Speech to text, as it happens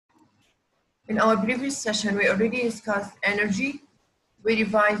In our previous session, we already discussed energy. We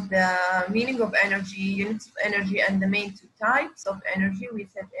revised the meaning of energy, units of energy, and the main two types of energy. We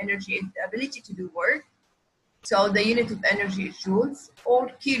said energy is the ability to do work. So the unit of energy is joules or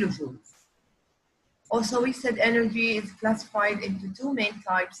kilojoules. Also, we said energy is classified into two main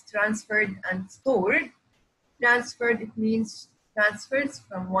types, transferred and stored. Transferred, it means transfers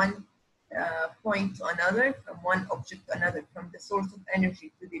from one point to another, from one object to another, from the source of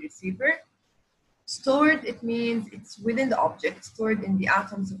energy to the receiver. Stored, it means it's within the object, stored in the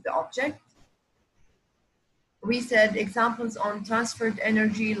atoms of the object. We said examples on transferred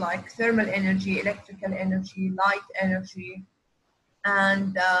energy like thermal energy, electrical energy, light energy.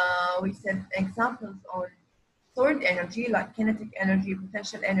 And we said examples on stored energy like kinetic energy,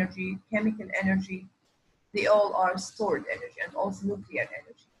 potential energy, chemical energy. They all are stored energy, and also nuclear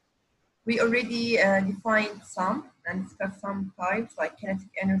energy. We already defined some and discussed some types like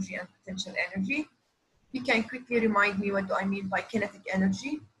kinetic energy and potential energy. You can quickly remind me, what do I mean by kinetic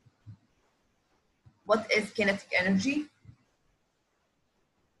energy? What is kinetic energy?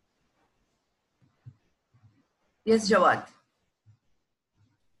 Yes, Jawad.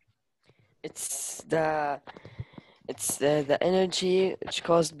 It's the energy which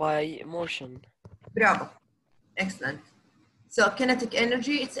caused by motion. Bravo. Excellent. So kinetic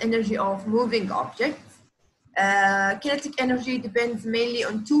energy, it's energy of moving objects. Kinetic energy depends mainly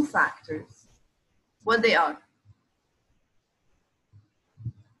on two factors. What they are?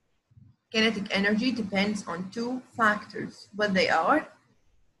 Kinetic energy depends on two factors. What they are?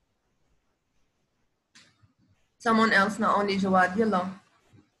 Someone else, not only Jawad, yalla.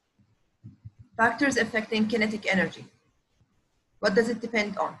 Factors affecting kinetic energy. What does it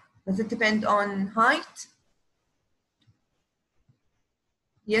depend on? Does it depend on height?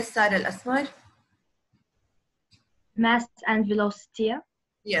 Yes, Sarah Al-Asmar? Mass and velocity.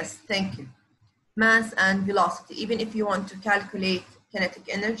 Yes, thank you. Mass and velocity. Even if you want to calculate kinetic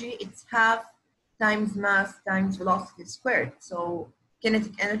energy, it's half times mass times velocity squared. So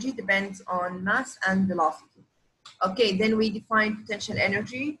kinetic energy depends on mass and velocity. Okay, then we define potential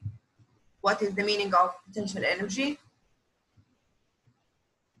energy. What is the meaning of potential energy?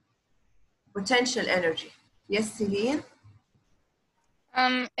 Potential energy. Yes, Celine?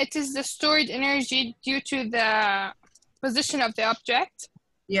 It is the stored energy due to the position of the object.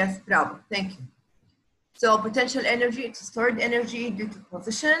 Yes, bravo, thank you. So potential energy, it's stored energy due to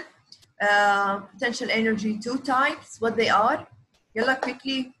position. Potential energy, two types, what they are? Yalla,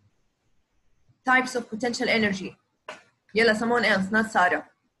 quickly. Types of potential energy. Yalla, someone else, not Sarah.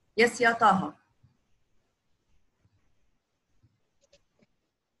 Yes, ya Taha.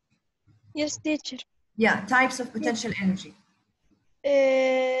 Yes, teacher. Yeah, types of potential energy.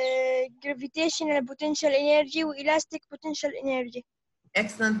 Gravitational potential energy و elastic potential energy.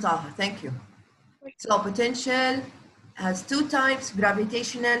 Excellent, Taha, thank you. So potential has two types,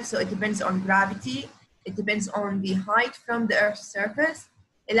 gravitational, so it depends on gravity. It depends on the height from the Earth's surface.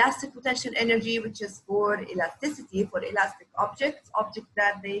 Elastic potential energy, which is for elasticity, for elastic objects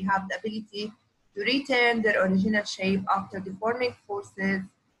that they have the ability to retain their original shape after deforming forces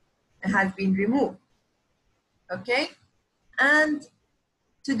has been removed. Okay? And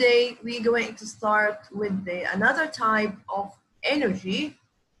today we're going to start with another type of energy,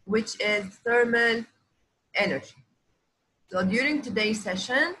 which is thermal energy. So during today's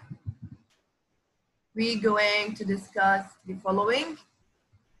session, we're going to discuss the following.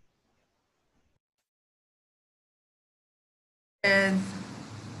 Is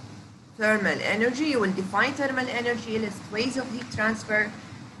thermal energy. You will define thermal energy, list ways of heat transfer,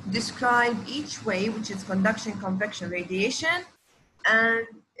 describe each way, which is conduction, convection, radiation, and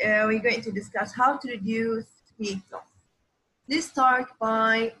we're going to discuss how to reduce heat loss. Let's start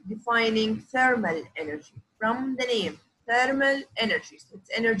by defining thermal energy. From the name, thermal energy. So it's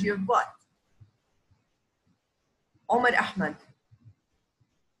energy of what? Omar Ahmed.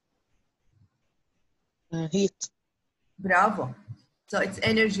 Heat. Bravo. So it's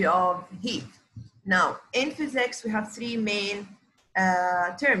energy of heat. Now, in physics, we have three main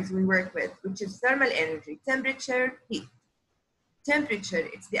terms we work with, which is thermal energy, temperature, heat. Temperature,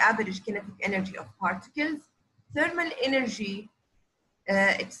 it's the average kinetic energy of particles. Thermal energy,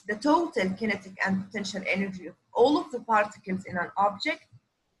 it's the total kinetic and potential energy of all of the particles in an object.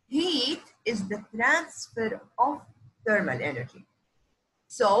 Heat is the transfer of thermal energy.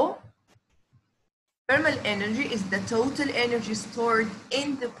 So, thermal energy is the total energy stored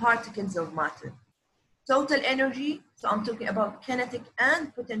in the particles of matter. Total energy, so I'm talking about kinetic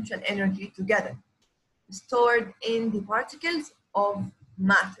and potential energy together, stored in the particles of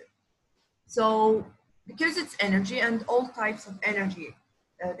matter. So because it's energy and all types of energy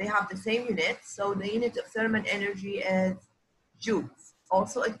they have the same unit. So the unit of thermal energy is joules.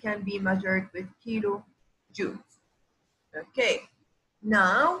 Also, it can be measured with kilojoules. Okay.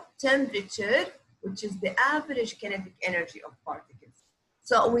 Now, temperature, which is the average kinetic energy of particles.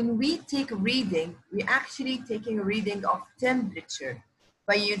 So when we take a reading, we're actually taking a reading of temperature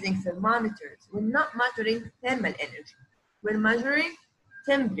by using thermometers. We're not measuring thermal energy. We're measuring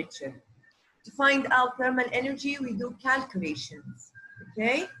temperature. To find out thermal energy, we do calculations,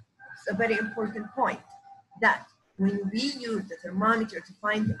 okay? It's a very important point that when we use the thermometer to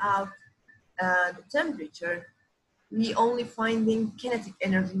find out the temperature, we only finding kinetic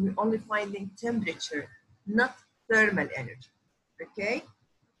energy, we're only finding temperature, not thermal energy, okay?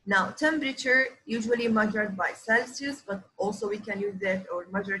 Now, temperature usually measured by Celsius, but also we can use it or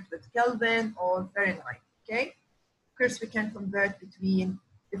measure it with Kelvin or Fahrenheit, okay? Of course, we can convert between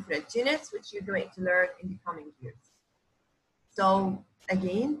different units, which you're going to learn in the coming years. So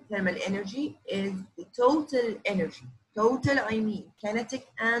again, thermal energy is the total energy, total I mean kinetic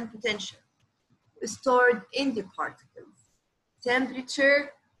and potential, stored in the particles.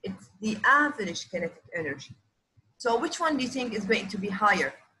 Temperature, it's the average kinetic energy. So which one do you think is going to be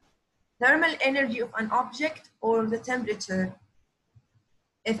higher? Thermal energy of an object or the temperature?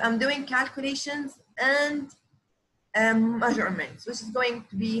 If I'm doing calculations and measurements, which is going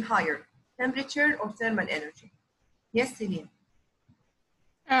to be higher, temperature or thermal energy? Yes, Celine.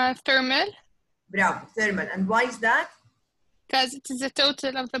 Thermal, Bravo, thermal. And why is that? because it is the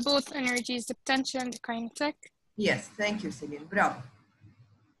total of the both energies, the potential and the kinetic. Yes, thank you, Celine. Bravo.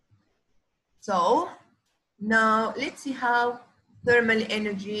 So now let's see how thermal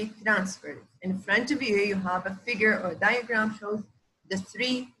energy transfers. In front of you, you have a figure or a diagram shows the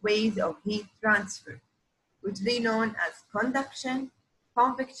 3 ways of heat transfer, which they known as conduction,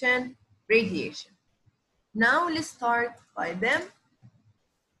 convection, radiation. Now let's start by them.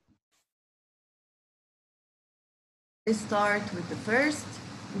 Let's start with the first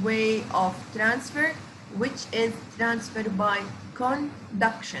way of transfer, which is transfer by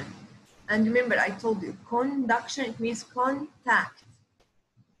conduction. And remember, I told you, conduction, it means contact.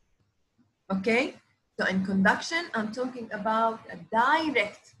 Okay? So in conduction, I'm talking about a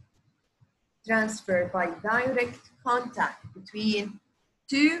direct transfer by direct contact between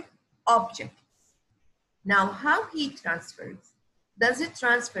 2 objects. Now, how heat transfers? Does it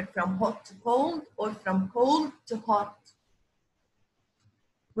transfer from hot to cold or from cold to hot?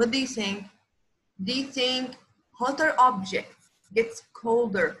 What do you think? Do you think hotter objects gets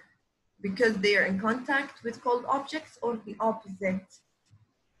colder because they are in contact with cold objects or the opposite?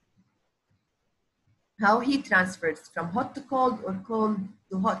 How heat transfers from hot to cold or cold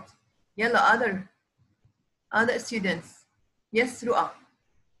to hot? Yalla, other students. Yes, Ru'a.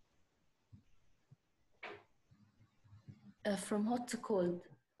 From hot to cold.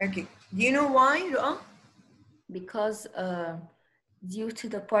 Okay. Do you know why, Ru'a? Because due to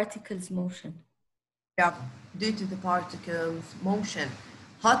the particles' motion. Yeah, due to the particles' motion.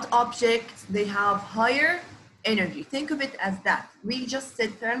 Hot objects, they have higher energy. Think of it as that. We just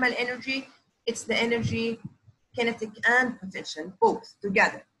said thermal energy. It's the energy, kinetic and potential, both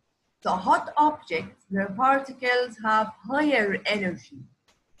together. So hot objects, their particles have higher energy.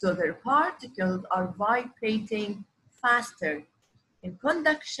 So their particles are vibrating faster. In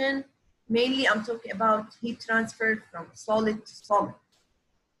conduction, mainly I'm talking about heat transfer from solid to solid,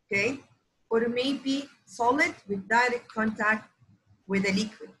 okay? Or maybe solid with direct contact with a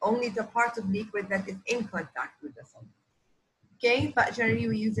liquid, only the part of liquid that is in contact with the solid, okay? But generally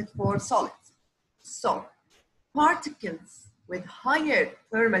we use it for solids. So particles with higher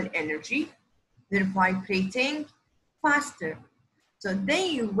thermal energy, they're vibrating faster. So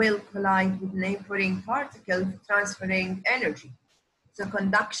they will collide with neighboring particles, transferring energy. So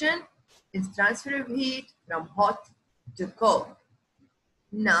conduction is transfer of heat from hot to cold.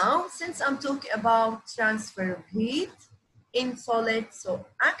 Now, since I'm talking about transfer of heat in solids, so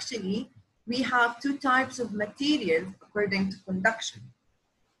actually we have 2 types of materials according to conduction.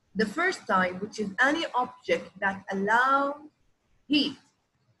 The first type, which is any object that allows heat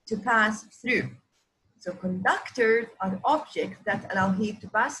to pass through. So conductors are objects that allow heat to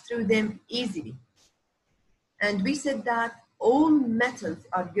pass through them easily. And we said that all metals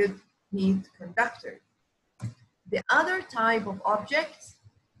are good heat conductors. The other type of objects,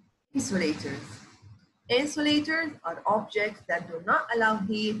 insulators. Insulators are objects that do not allow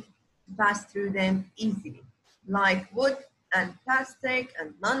heat to pass through them easily, like wood and plastic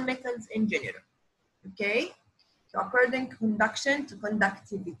and non-metals in general, okay? So according to conduction to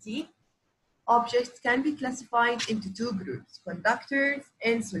conductivity, objects can be classified into 2 groups, conductors,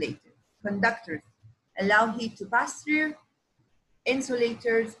 insulators. Conductors allow heat to pass through,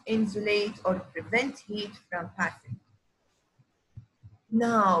 Insulators insulate or prevent heat from passing.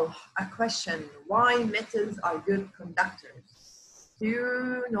 Now, a question, why metals are good conductors?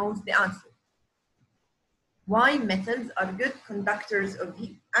 Who knows the answer? Why metals are good conductors of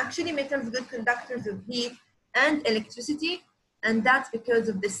heat? Actually, metals are good conductors of heat and electricity, and that's because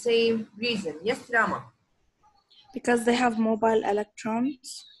of the same reason. Yes, Rama? Because they have mobile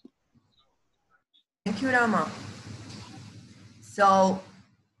electrons. Thank you, Rama. So,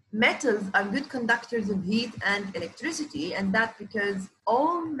 metals are good conductors of heat and electricity, and that's because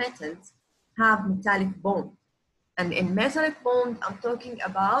all metals have metallic bond. And in metallic bond, I'm talking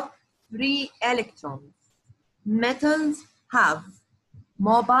about free electrons. Metals have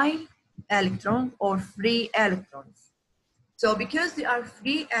mobile electrons or free electrons. So because they are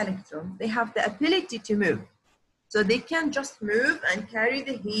free electrons, they have the ability to move. So they can just move and carry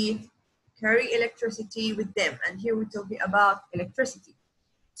the heat, carry electricity with them. And here we're talking about electricity.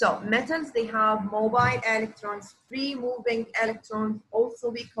 So metals, they have mobile electrons, free moving electrons. Also,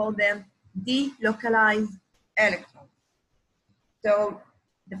 we call them delocalized electrons. So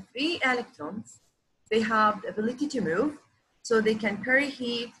the free electrons, they have the ability to move, so they can carry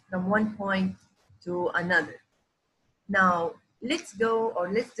heat from one point to another. Now, let's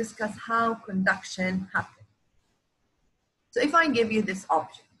discuss how conduction happens. So if I give you this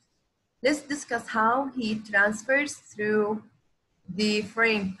object, let's discuss how heat transfers through the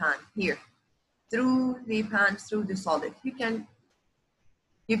frying pan here, through the pan, through the solid. You can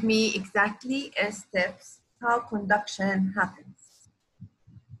give me exactly steps how conduction happens.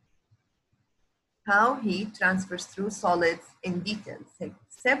 How heat transfers through solids in detail,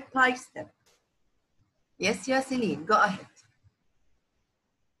 step by step. Yes, Celine, go ahead.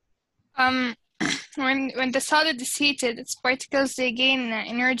 When the solid is heated, its particles, they gain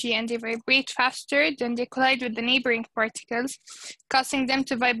energy and they vibrate faster. Then they collide with the neighboring particles, causing them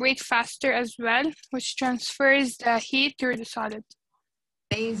to vibrate faster as well, which transfers the heat through the solid.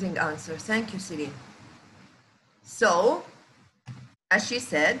 Amazing answer. Thank you, Celine. So, as she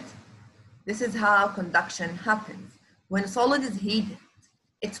said, this is how conduction happens. When a solid is heated,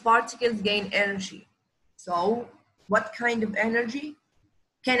 its particles gain energy. So, what kind of energy?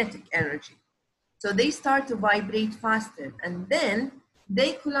 Kinetic energy. So they start to vibrate faster, and then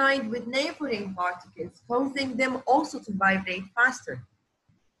they collide with neighboring particles, causing them also to vibrate faster.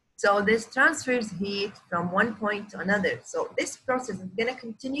 So this transfers heat from one point to another. So this process is going to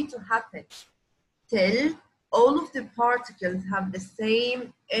continue to happen till all of the particles have the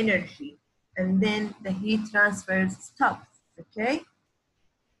same energy, and then the heat transfer stops, okay?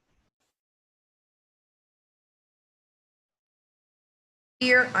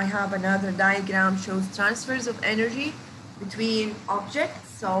 Here I have another diagram shows transfers of energy between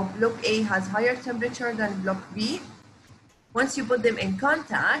objects. So block A has higher temperature than block B. Once you put them in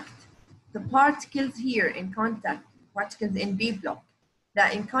contact, the particles here in contact, particles in B block,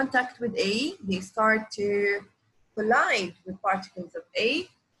 that in contact with A, they start to collide with particles of A.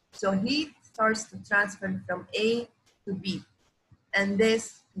 So heat starts to transfer from A to B. And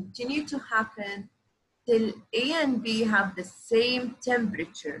this continues to happen till A and B have the same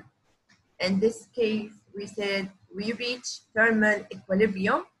temperature. In this case, we said we reach thermal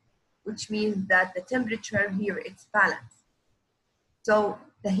equilibrium, which means that the temperature here is balanced. So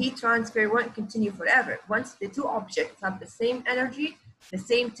the heat transfer won't continue forever. Once the two objects have the same energy, the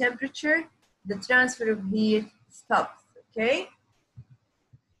same temperature, the transfer of heat stops, okay?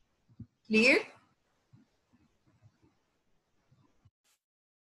 Clear?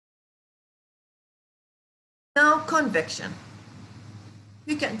 Now, convection.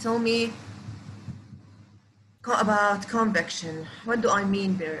 You can tell me about convection. What do I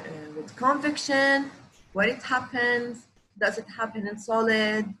mean with convection? What it happens? Does it happen in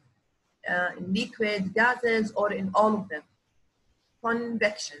solid, in liquid, gases, or in all of them?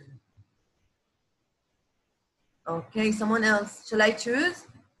 Convection. Okay, someone else. Shall I choose?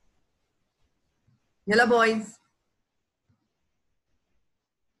 Yalla boys.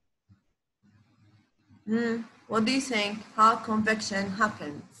 What do you think? How convection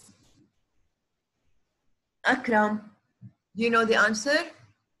happens? Akram, do you know the answer?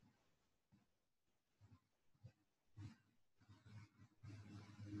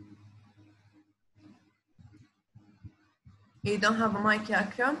 You don't have a mic,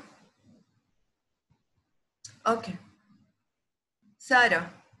 Akram? Okay.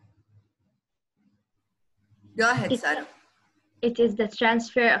 Sarah. Go ahead, Sarah. It is the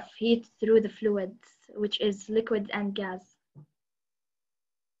transfer of heat through the fluids, which is liquid and gas.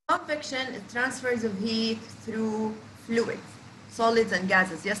 Convection is transfers of heat through fluids, solids and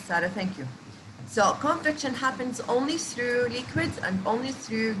gases. Yes, Sarah, thank you. So convection happens only through liquids and only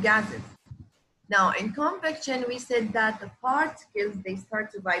through gases. Now in convection, we said that the particles, they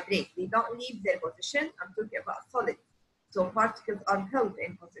start to vibrate. They don't leave their position. I'm talking about solids. So particles are held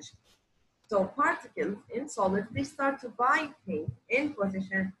in position. So particles in solids, they start to vibrate in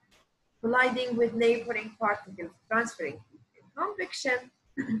position, colliding with neighboring particles, transferring heat. In convection,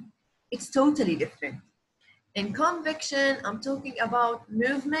 it's totally different. In convection, I'm talking about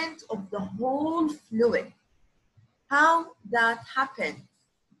movement of the whole fluid. How that happens.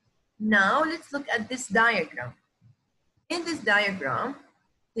 Now let's look at this diagram. In this diagram,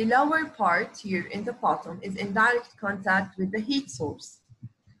 the lower part here in the bottom is in direct contact with the heat source.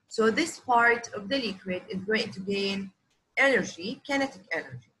 So this part of the liquid is going to gain energy, kinetic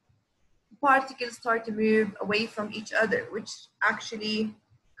energy. Particles start to move away from each other, which actually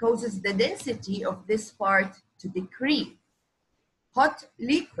causes the density of this part to decrease. Hot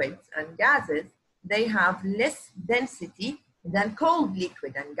liquids and gases, they have less density than cold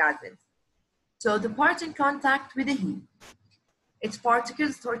liquid and gases. So the part in contact with the heat, its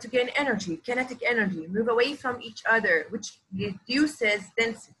particles start to gain energy, kinetic energy, move away from each other, which reduces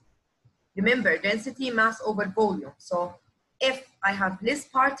density. Remember, density, mass over volume. So if I have less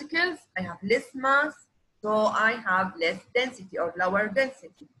particles, I have less mass, so I have less density or lower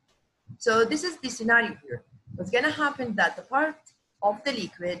density. So this is the scenario here. What's gonna happen that the part of the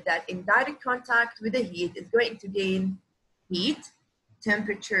liquid that in direct contact with the heat is going to gain heat,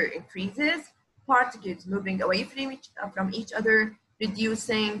 temperature increases, particles moving away from each other,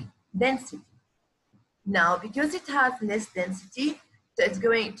 reducing density. Now, because it has less density, so it's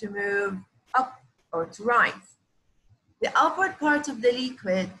going to move up or to rise. The upper part of the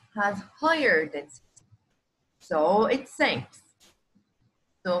liquid has higher density, so it sinks.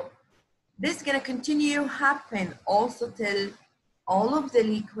 So this is gonna continue happen also till all of the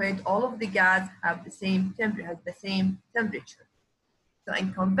liquid, all of the gas have the same temperature. So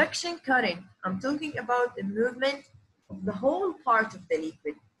in convection current, I'm talking about the movement of the whole part of the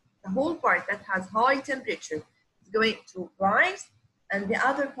liquid. The whole part that has high temperature is going to rise, and the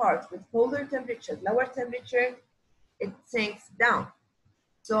other part with colder temperature, lower temperature, it sinks down.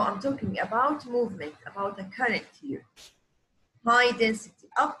 So I'm talking about movement, about a current here. High density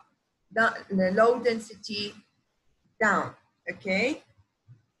up, the low density down, okay?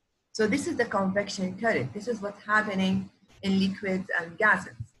 So this is the convection current. This is what's happening in liquids and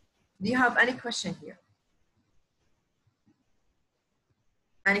gases. Do you have any question here?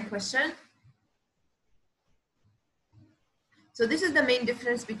 Any question? So this is the main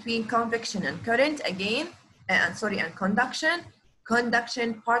difference between convection and current again, and conduction.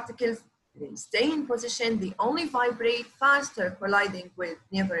 Conduction particles, they stay in position, they only vibrate faster colliding with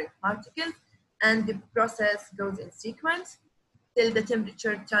neighboring particles, and the process goes in sequence till the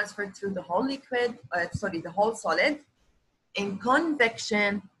temperature transferred through the whole liquid, the whole solid. In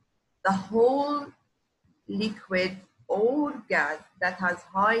convection, the whole liquid or gas that has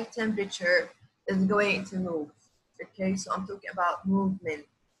high temperature is going to move. Okay, so I'm talking about movement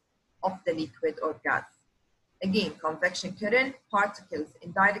of the liquid or gas. Again, convection current, particles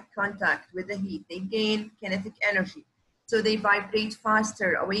in direct contact with the heat, they gain kinetic energy. So they vibrate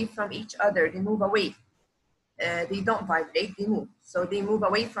faster away from each other, they move away. They don't vibrate, they move. So they move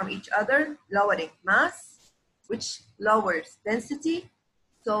away from each other, lowering mass, which lowers density.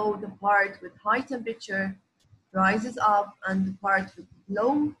 So the part with high temperature rises up, and the part with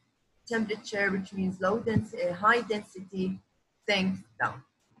low temperature, which means high density, sinks down.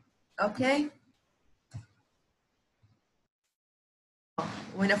 Okay?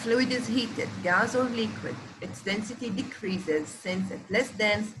 When a fluid is heated, gas or liquid, its density decreases since it's less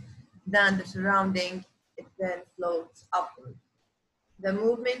dense than the surrounding, it then floats upward. The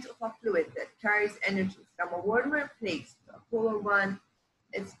movement of a fluid that carries energy from a warmer place to a cooler one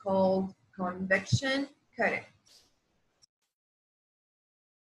is called convection current.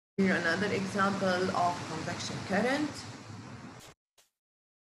 Here another example of convection current.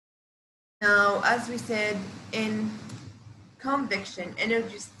 Now, as we said, in convection,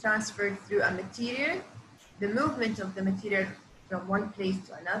 energy is transferred through a material. The movement of the material from one place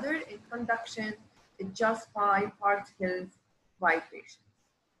to another. In conduction, it's just by particles vibrations.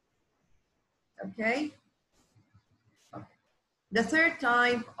 Okay? The third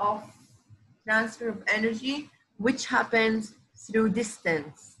type of transfer of energy, which happens through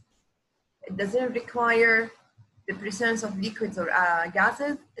distance. It doesn't require the presence of liquids or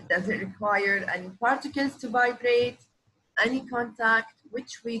gases. It doesn't require any particles to vibrate, any contact,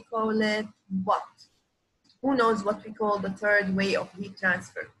 which we call it what? Who knows what we call the third way of heat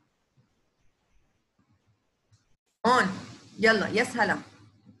transfer? On, yalla, yes, hala.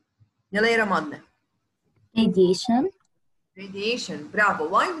 يلا يا رمضان. Radiation. Radiation. Bravo.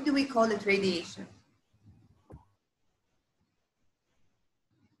 Why do we call it radiation?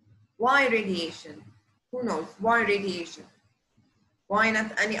 Why radiation? Who knows? Why radiation? Why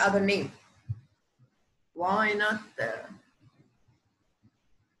not any other name? Why not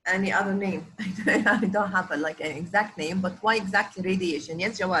any other name? I don't have like an exact name, but why exactly radiation?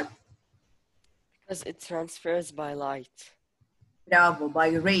 Yes, Jawad. Because it transfers by light. Bravo, by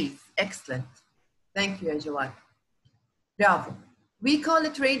rays. Excellent. Thank you, Jawad. Bravo. We call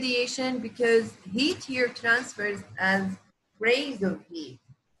it radiation because heat here transfers as rays of heat.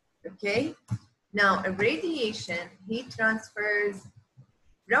 Okay? Now, a radiation, heat transfers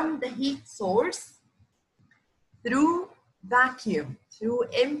from the heat source through vacuum, through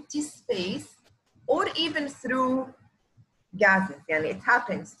empty space, or even through gases. Yani it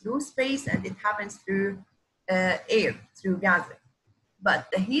happens through space and it happens through air, through gases. But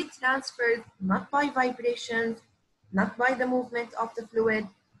the heat transfers not by vibrations, not by the movement of the fluid.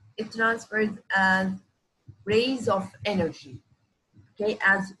 It transfers as rays of energy, okay,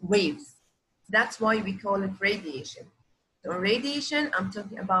 as waves. That's why we call it radiation. So radiation, I'm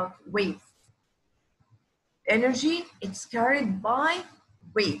talking about waves. Energy, it's carried by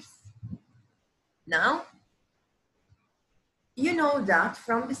waves. Now, you know that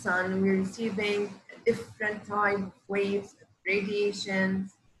from the sun, we're receiving different type of waves,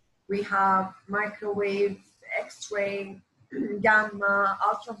 radiations. We have microwaves, X-ray, gamma,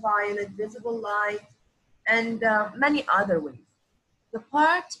 ultraviolet, visible light, and many other ways. The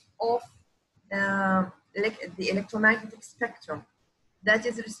part of the electromagnetic spectrum that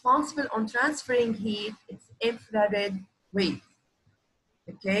is responsible on transferring heat, it's infrared waves,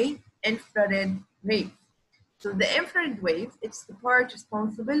 okay? Infrared waves. So the infrared waves, it's the part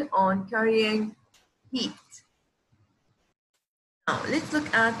responsible on carrying heat. Now, let's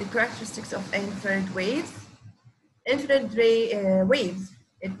look at the characteristics of infrared waves. Infrared waves,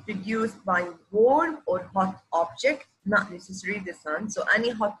 it's produced by warm or hot object, not necessarily the sun. So any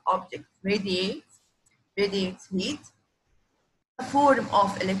hot object radiates heat. A form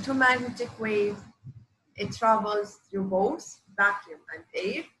of electromagnetic wave, it travels through both vacuum and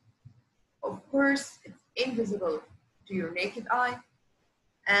air. Of course, it's invisible to your naked eye,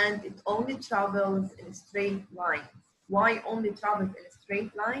 and it only travels in straight lines. Why only travels in a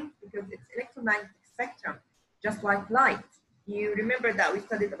straight line? Because it's electromagnetic spectrum, just like light. You remember that we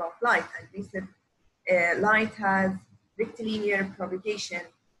studied about light, and we said light has rectilinear propagation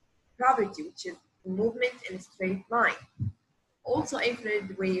property, which is movement in a straight line. Also,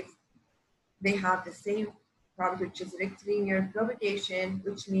 infrared waves, they have the same property, which is rectilinear propagation,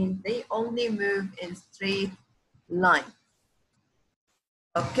 which means they only move in straight line.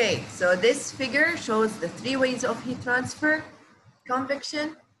 Okay, so this figure shows the three ways of heat transfer: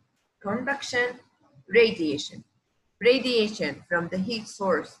 convection, conduction, radiation. Radiation from the heat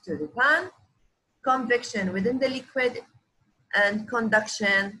source to the pan, convection within the liquid, and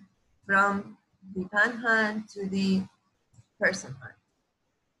conduction from the pan hand to the person hand.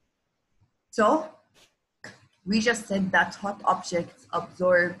 So we just said that hot objects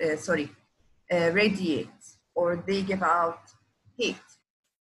radiate, or they give out heat.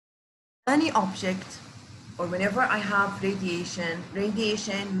 Any object, or whenever I have radiation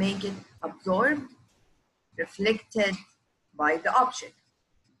make it absorbed, reflected by the object.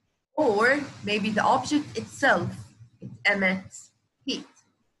 Or maybe the object itself, it emits heat.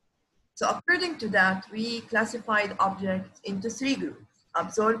 So according to that, we classified objects into three groups: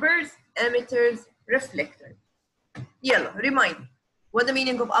 absorbers, emitters, reflectors. Yellow, remind me, what the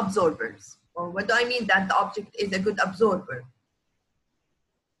meaning of absorbers? Or what do I mean that the object is a good absorber?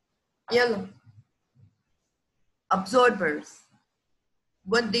 Yellow. Absorbers,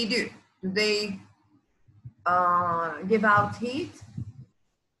 what they do? Do they give out heat?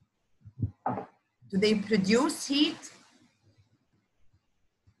 Do they produce heat?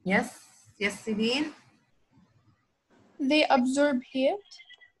 Yes, yes, Celine? They absorb heat.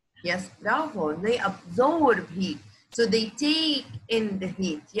 Yes, bravo. They absorb heat. So they take in the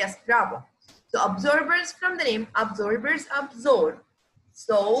heat. Yes, bravo. So absorbers, from the name, absorbers absorb.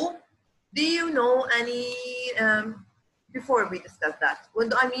 So do you know any, before we discuss that, what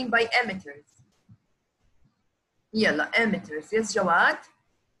do I mean by emitters? Yalla, emitters. Yes, Jawad?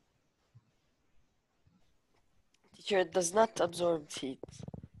 Teacher, it does not absorb heat.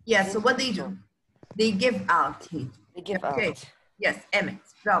 Yeah, so what they do? They give out heat. They give okay. out. Yes, emit.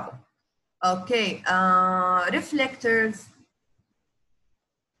 Bravo. Okay, reflectors.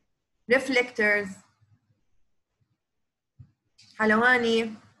 Reflectors.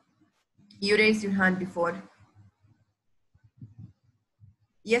 Halawani, you raised your hand before.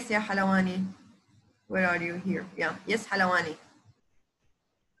 Yes, ya Halawani. Where are you here? Yeah. Yes, Halawani.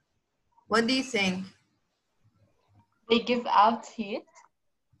 What do you think? They give out heat.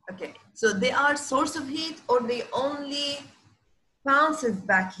 Okay. So they are source of heat or they only bounces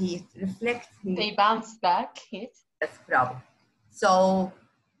back heat, reflects heat? They bounce back heat. That's bravo. So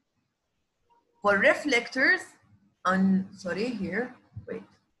for reflectors, sorry, here, wait.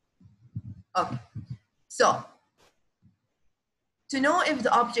 Okay. So to know if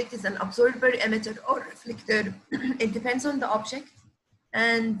the object is an absorber, emitter, or reflector, it depends on the object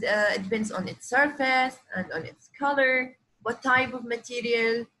and it depends on its surface and on its color, what type of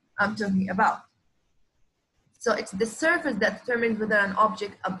material I'm talking about. So it's the surface that determines whether an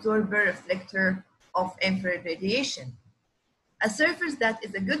object absorber, reflector of infrared radiation. A surface that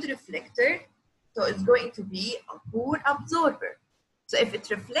is a good reflector, so it's going to be a poor absorber. So if it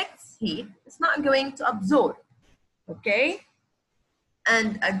reflects heat, it's not going to absorb, okay?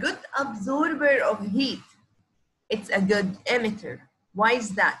 And a good absorber of heat, it's a good emitter. Why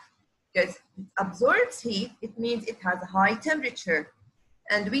is that? Because it absorbs heat, it means it has a high temperature.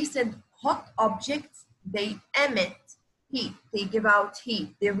 And we said hot objects, they emit heat, they give out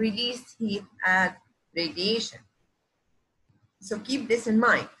heat, they release heat as radiation. So keep this in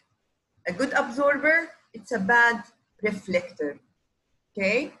mind. A good absorber, it's a bad reflector,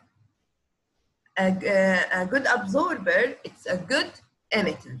 okay? A good absorber, it's a good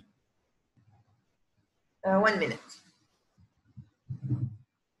emitter. 1 minute.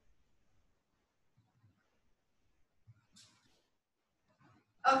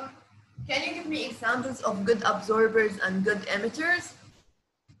 Okay. Can you give me examples of good absorbers and good emitters?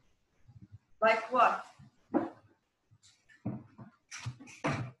 Like what?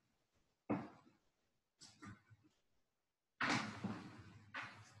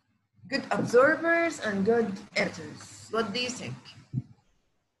 Good absorbers and good emitters. What do you think?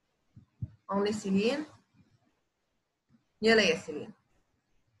 Only Celine? Yalla ya Celine.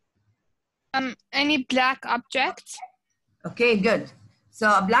 Any black object. Okay, good. So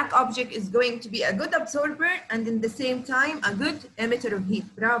a black object is going to be a good absorber and in the same time a good emitter of heat.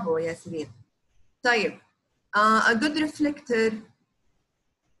 Bravo يا سليم. طيب a good reflector.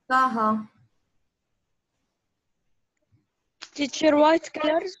 طه. Teacher, white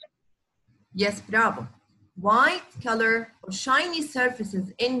colors. Yes, bravo. White color or shiny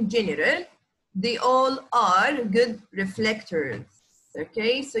surfaces in general, they all are good reflectors.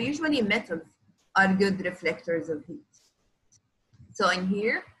 Okay, so usually metals are good reflectors of heat. So in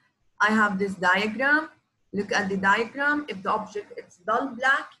here, I have this diagram. Look at the diagram. If the object is dull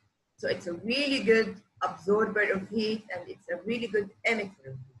black, so it's a really good absorber of heat and it's a really good emitter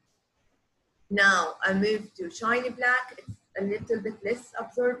of heat. Now I move to shiny black. It's a little bit less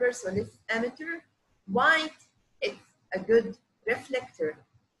absorber, so less emitter. White, it's a good reflector,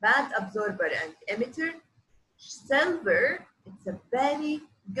 bad absorber and emitter. Silver, it's a very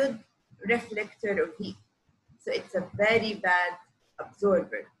good reflector of heat. So it's a very bad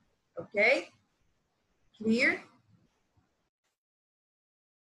absorber, okay? Clear?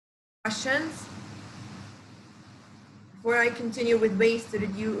 Questions? Before I continue with ways to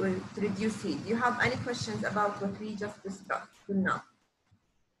reduce heat, do you have any questions about what we just discussed till now?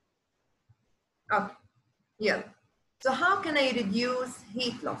 Okay, yeah. So how can I reduce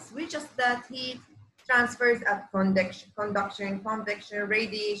heat loss? We just that heat transfers at conduction, convection,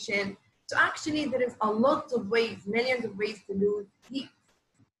 radiation. So actually there is a lot of ways, millions of ways to lose heat.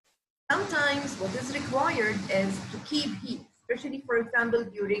 Sometimes what is required is to keep heat, especially for example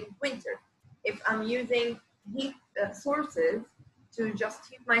during winter. If I'm using heat sources to just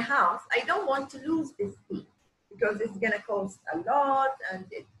heat my house, I don't want to lose this heat because it's gonna cost a lot and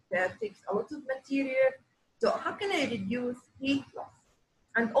it takes a lot of material. So how can I reduce heat loss?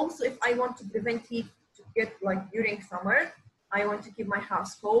 And also if I want to prevent heat to get like during summer, I want to keep my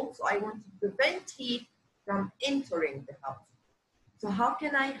house cold, so I want to prevent heat from entering the house. So how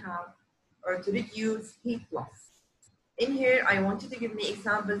can I have or to reduce heat loss? In here, I want you to give me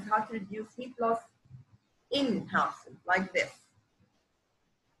examples how to reduce heat loss in houses like this.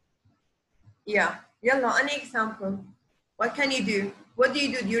 Yeah, yalla, any example? What can you do? What do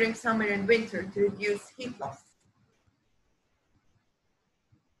you do during summer and winter to reduce heat loss?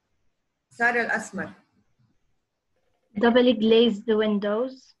 Sarah Al-Asmar. Doubly glaze the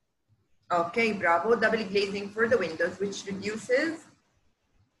windows. Okay, bravo. Double glazing for the windows, which reduces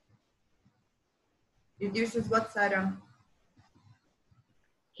what, Sarah?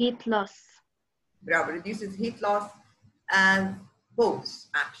 Heat loss. Bravo, reduces heat loss as both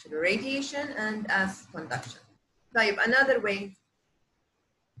actual radiation and as conduction. طيب, another way.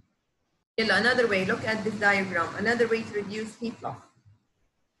 Another way, look at this diagram. Another way to reduce heat loss.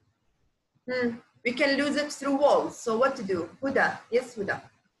 We can lose it through walls. So what to do? Huda, yes, Huda.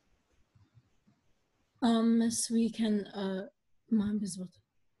 Miss, we can ما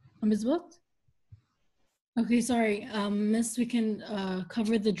بيزبط. Okay, sorry. Miss, we can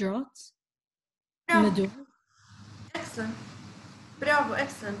cover the draughts in the door. Excellent. Bravo,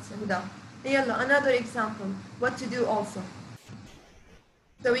 excellent, Huda. Yalla, another example. What to do also?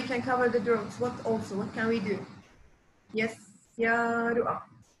 So we can cover the draughts. What also? What can we do? Yes, ya Ru'a.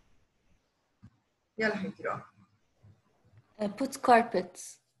 Yalla حبيبتي رؤى. Put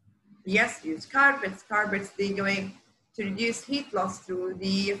carpets. Yes, use carpets. Carpets, they're going to reduce heat loss through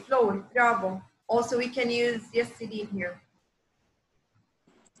the floor. Bravo. Also, we can use, yes, Celine here.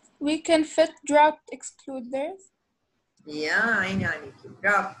 We can fit drought excluders. Yeah, عيني عليكي.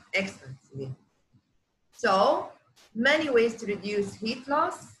 Bravo. Excellent, Celine. So, many ways to reduce heat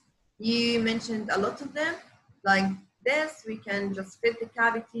loss. You mentioned a lot of them. Like this, we can just fill the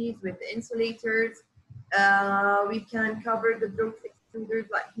cavities with the insulators. We can cover the drought excluders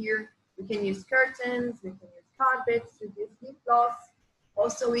like here. We can use curtains, we can use carpets to reduce heat loss.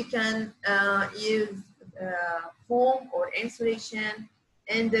 Also, we can use foam or insulation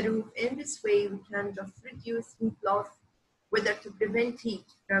in the roof. In this way, we can just reduce heat loss, whether to prevent heat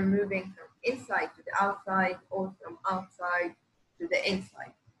from moving from inside to the outside or from outside to the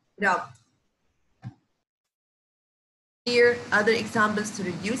inside. Now, here, other examples to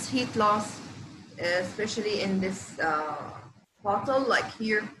reduce heat loss, especially in this bottle, like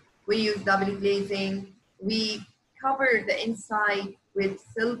here, we use double glazing. We cover the inside with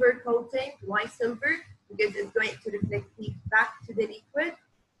silver coating, white silver, because it's going to reflect heat back to the liquid.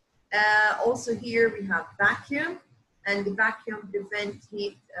 Also here we have vacuum, and the vacuum prevents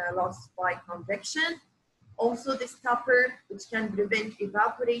heat loss by convection. Also the stopper, which can prevent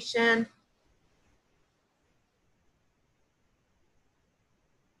evaporation